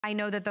I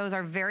know that those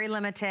are very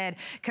limited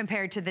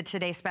compared to the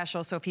Today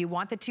Special. So if you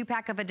want the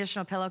 2-pack of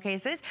additional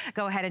pillowcases,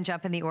 go ahead and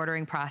jump in the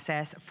ordering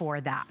process for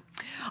that.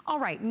 All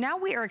right, now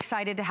we are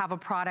excited to have a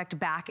product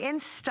back in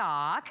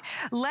stock.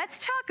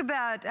 Let's talk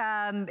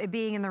about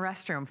being in the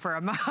restroom for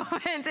a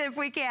moment, if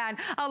we can.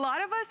 A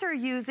lot of us are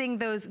using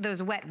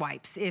those wet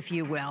wipes, if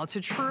you will, to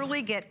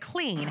truly get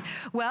clean.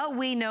 Well,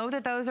 we know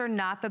that those are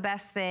not the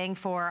best thing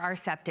for our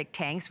septic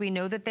tanks. We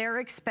know that they're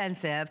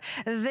expensive.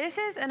 This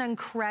is an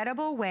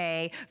incredible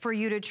way for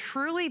you to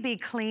truly be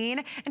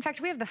clean. In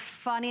fact, we have the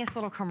funniest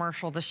little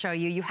commercial to show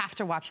you. You have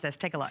to watch this.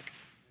 Take a look.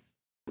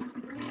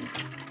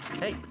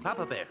 Hey,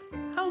 Papa Bear,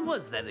 how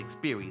was that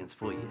experience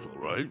for you?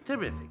 All right.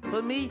 Terrific.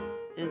 For me,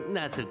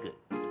 not so good.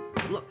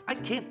 Look, I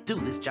can't do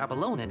this job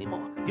alone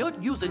anymore. You're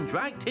using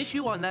dry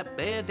tissue on that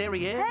bare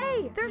derriere?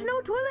 Hey, there's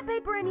no toilet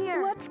paper in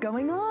here. What's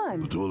going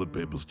on? The toilet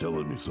paper's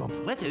telling me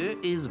something. Wetter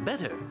is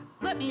better.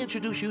 Let me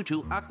introduce you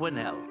to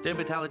Aquinelle.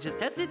 Dermatologist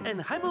tested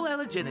and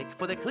hypoallergenic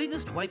for the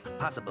cleanest wipe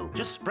possible.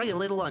 Just spray a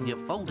little on your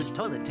folded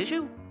toilet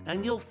tissue,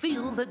 and you'll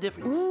feel the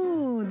difference.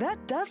 Ooh,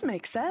 that does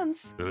make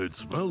sense. And it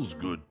smells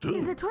good, too.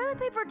 Is the toilet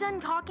paper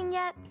done caulking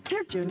yet?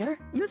 Here, Junior,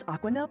 use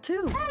Aquinelle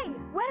too. Hey,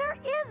 wetter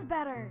is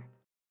better.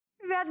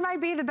 That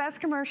might be the best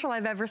commercial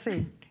I've ever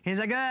seen. He's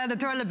like, the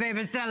toilet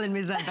paper's telling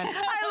me something. I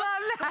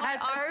love that.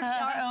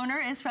 Our owner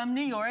is from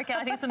New York, and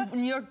I think some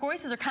New York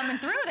voices are coming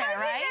through there,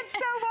 right? It's so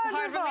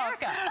wonderful.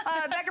 Heart of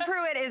America. Becca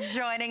Pruitt is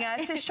joining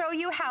us to show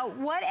you how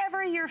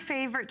whatever your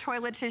favorite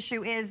toilet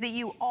tissue is that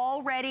you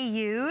already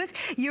use,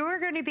 you're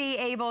going to be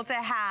able to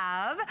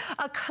have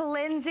a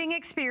cleansing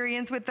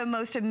experience with the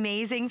most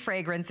amazing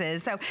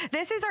fragrances. So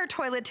this is our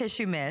toilet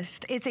tissue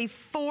mist. It's a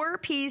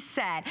 4-piece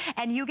set,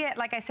 and you get,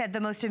 like I said,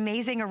 the most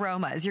amazing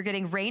aromas. You're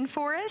getting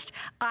rainforest,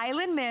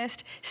 island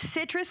mist,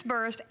 citrus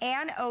burst,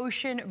 and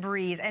ocean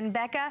breeze. And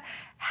Becca,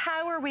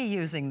 how are we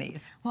using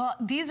these? Well,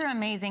 these are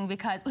amazing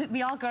because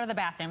we all go to the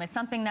bathroom. It's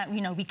something that,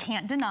 you know, we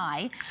can't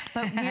deny,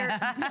 but we all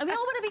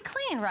want to be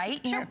clean,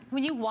 right? You know,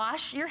 when you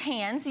wash your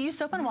hands, you use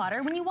soap and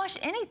water. When you wash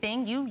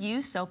anything, you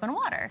use soap and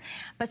water.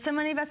 But so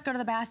many of us go to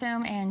the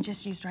bathroom and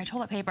just use dry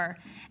toilet paper,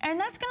 and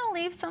that's going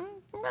to leave some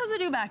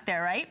residue back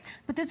there, right?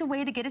 But there's a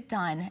way to get it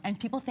done, and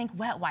people think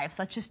wet wipes.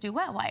 Let's just do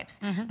wet wipes.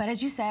 But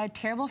as you said,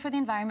 terrible for the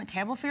environment,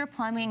 terrible for your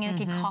plumbing, and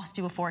it can cost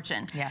you a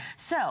fortune. Yeah.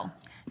 So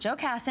Joe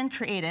Casson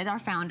created, our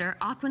founder,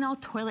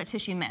 Aquinelle Toilet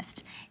Tissue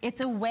Mist.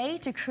 It's a way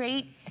to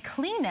create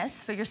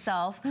cleanness for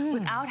yourself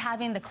without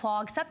having the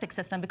clogged septic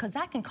system, because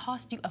that can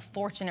cost you a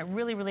fortune. It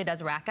really, really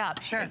does rack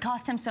up. Sure. It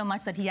cost him so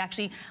much that he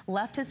actually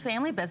left his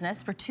family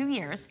business for 2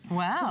 years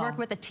to work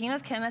with a team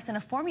of chemists and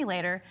a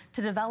formulator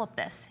to develop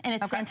this. And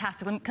it's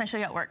fantastic. Can I show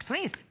you how it works?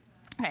 Please.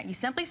 Okay, you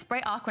simply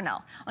spray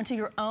Aquinelle onto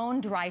your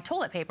own dry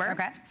toilet paper.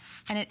 Okay.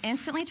 And it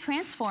instantly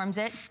transforms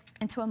it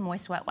into a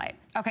moist wet wipe.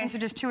 Okay, so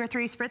just 2 or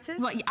 3 spritzes?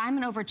 Well, I'm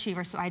an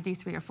overachiever, so I do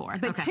 3 or 4.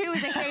 But 2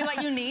 is they say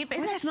what you need. But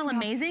doesn't that smell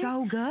amazing?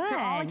 So good. They're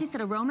all, like you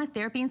said,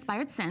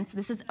 aromatherapy-inspired scents.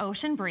 This is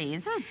Ocean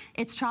Breeze.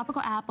 It's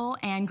tropical apple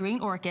and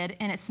green orchid,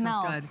 and it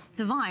smells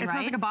divine, right? It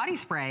smells like a body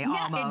spray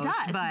almost. Yeah, it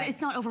does, but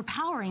it's not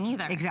overpowering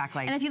either.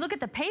 Exactly. And if you look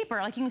at the paper,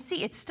 like you can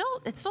see, it's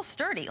still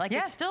sturdy. Like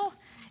it's still...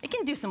 It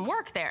can do some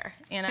work there,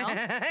 you know?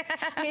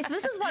 Okay, so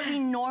this is what we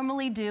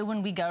normally do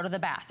when we go to the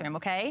bathroom,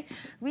 okay?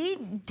 We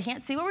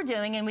can't see what we're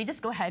doing, and we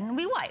just go ahead and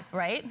we wipe,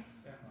 right?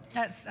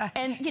 That's,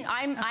 and you know,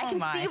 I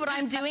can see what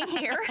I'm doing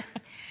here.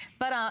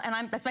 But,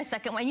 that's my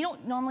second one. You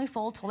don't normally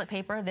fold toilet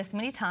paper this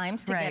many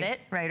times to get it.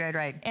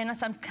 Right. And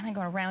so I'm kind of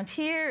going around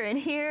here,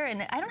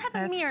 and I don't have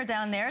a mirror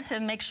down there to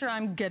make sure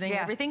I'm getting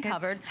everything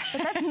covered.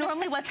 But that's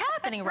normally what's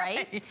happening,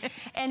 right?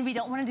 And we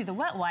don't want to do the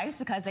wet wipes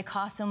because they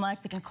cost so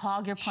much. They can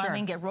clog your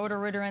plumbing, get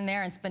Roto-Rooter in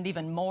there, and spend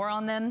even more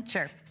on them.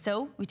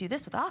 So we do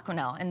this with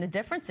Aquinelle, and the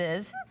difference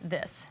is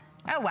this.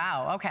 Oh,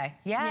 wow, okay.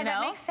 Yeah, you know?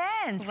 That makes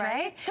sense,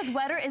 right? Because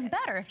wetter is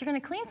better. If you're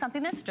going to clean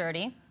something that's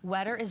dirty,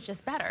 wetter is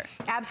just better.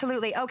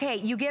 Absolutely. Okay,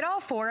 you get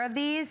all 4 of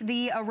these.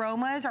 The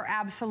aromas are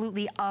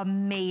absolutely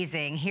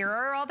amazing. Here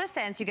are all the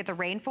scents. You get the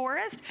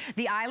rainforest,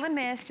 the island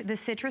mist, the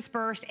citrus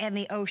burst, and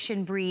the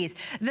ocean breeze.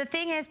 The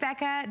thing is,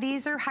 Becca,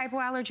 these are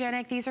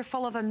hypoallergenic. These are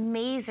full of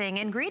amazing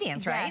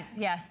ingredients, right?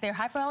 Yes. They're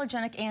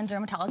hypoallergenic and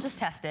dermatologist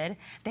tested.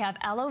 They have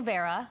aloe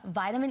vera,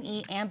 vitamin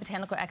E, and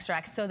botanical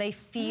extracts, so they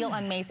feel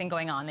amazing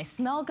going on. They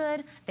smell good.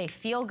 They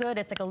feel good.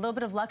 It's like a little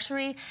bit of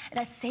luxury.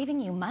 That's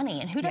saving you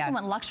money. And who doesn't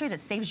want luxury that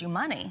saves you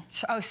money?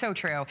 Oh, so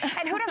true.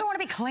 And who doesn't want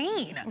to be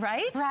clean?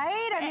 Right?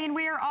 Right? I mean,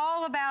 we are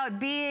all about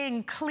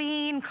being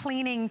clean,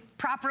 cleaning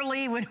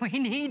properly when we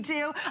need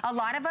to. A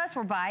lot of us,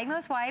 we're buying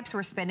those wipes.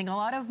 We're spending a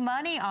lot of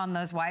money on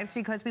those wipes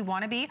because we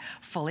want to be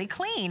fully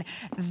clean.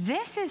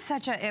 This is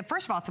such a,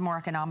 first of all, it's a more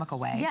economical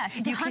way. Yes,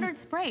 100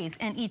 sprays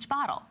in each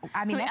bottle.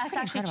 I mean, so that's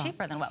actually incredible.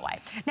 Cheaper than wet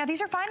wipes. Now, these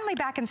are finally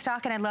back in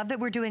stock, and I love that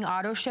we're doing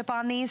auto ship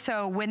on these.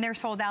 So when when they're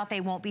sold out,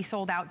 they won't be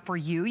sold out for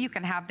you. You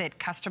can have that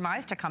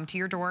customized to come to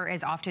your door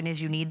as often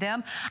as you need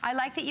them. I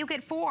like that you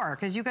get 4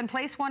 because you can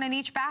place one in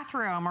each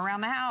bathroom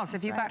around the house.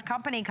 If you've got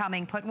company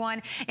coming, put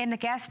one in the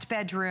guest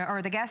bedroom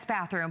or the guest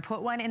bathroom,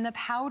 put one in the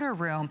powder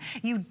room.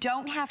 You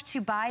don't have to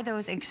buy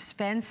those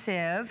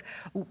expensive,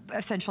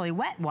 essentially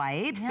wet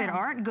wipes that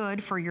aren't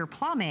good for your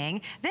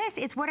plumbing.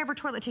 It's whatever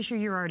toilet tissue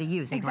you're already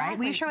using, right?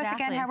 Will you show us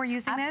again how we're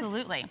using this?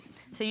 Absolutely.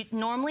 So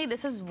normally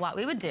this is what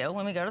we would do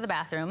when we go to the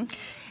bathroom.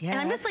 And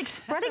I'm just like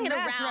spreading it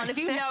around, if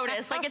you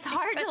notice. Like it's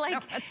hard to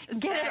like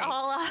get it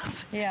all up.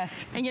 Yes.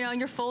 And you know, and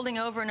you're folding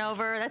over and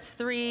over. That's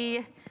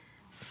 3,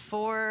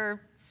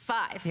 4,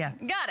 5. Yeah.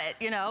 Got it,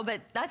 you know,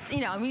 but that's, you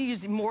know, we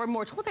use more and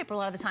more toilet paper a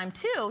lot of the time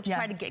too to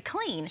try to get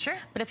clean. Sure.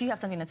 But if you have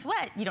something that's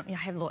wet, you don't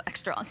have a little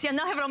extra on. See, I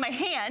now have it on my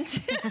hand.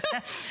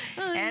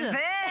 And then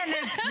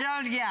it's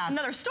just,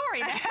 another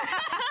story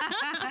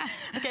there.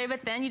 Okay,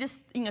 but then you just,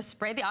 you know,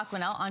 spray the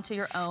Aquinelle onto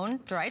your own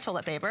dry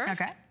toilet paper.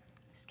 Okay.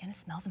 It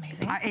smells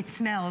amazing. It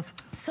smells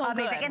so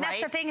amazing. good, and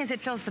that's the thing is it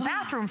fills the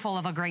bathroom full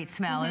of a great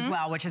smell as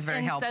well, which is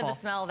very helpful. Instead of the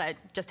smell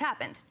that just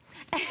happened.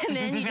 And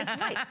then you just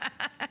wipe.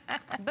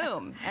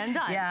 Boom, and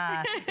done.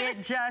 Yeah,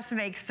 it just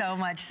makes so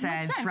much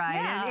sense, right?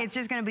 Yeah. It's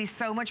just going to be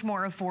so much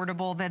more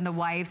affordable than the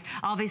wipes.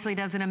 Obviously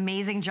does an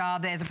amazing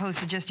job as opposed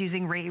to just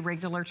using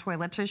regular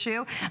toilet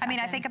tissue. Exactly. I mean,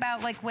 I think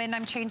about like when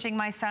I'm changing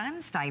my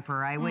son's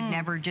diaper, I would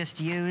never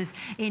just use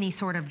any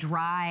sort of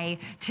dry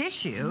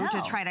tissue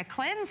to try to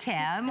cleanse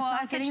him. Well,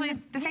 essentially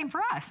the same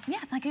for us. Yeah,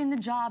 it's not getting the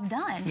job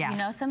done. Yeah. You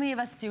know, so many of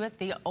us do it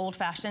the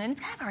old-fashioned, and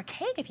it's kind of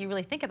archaic if you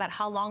really think about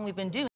how long we've been doing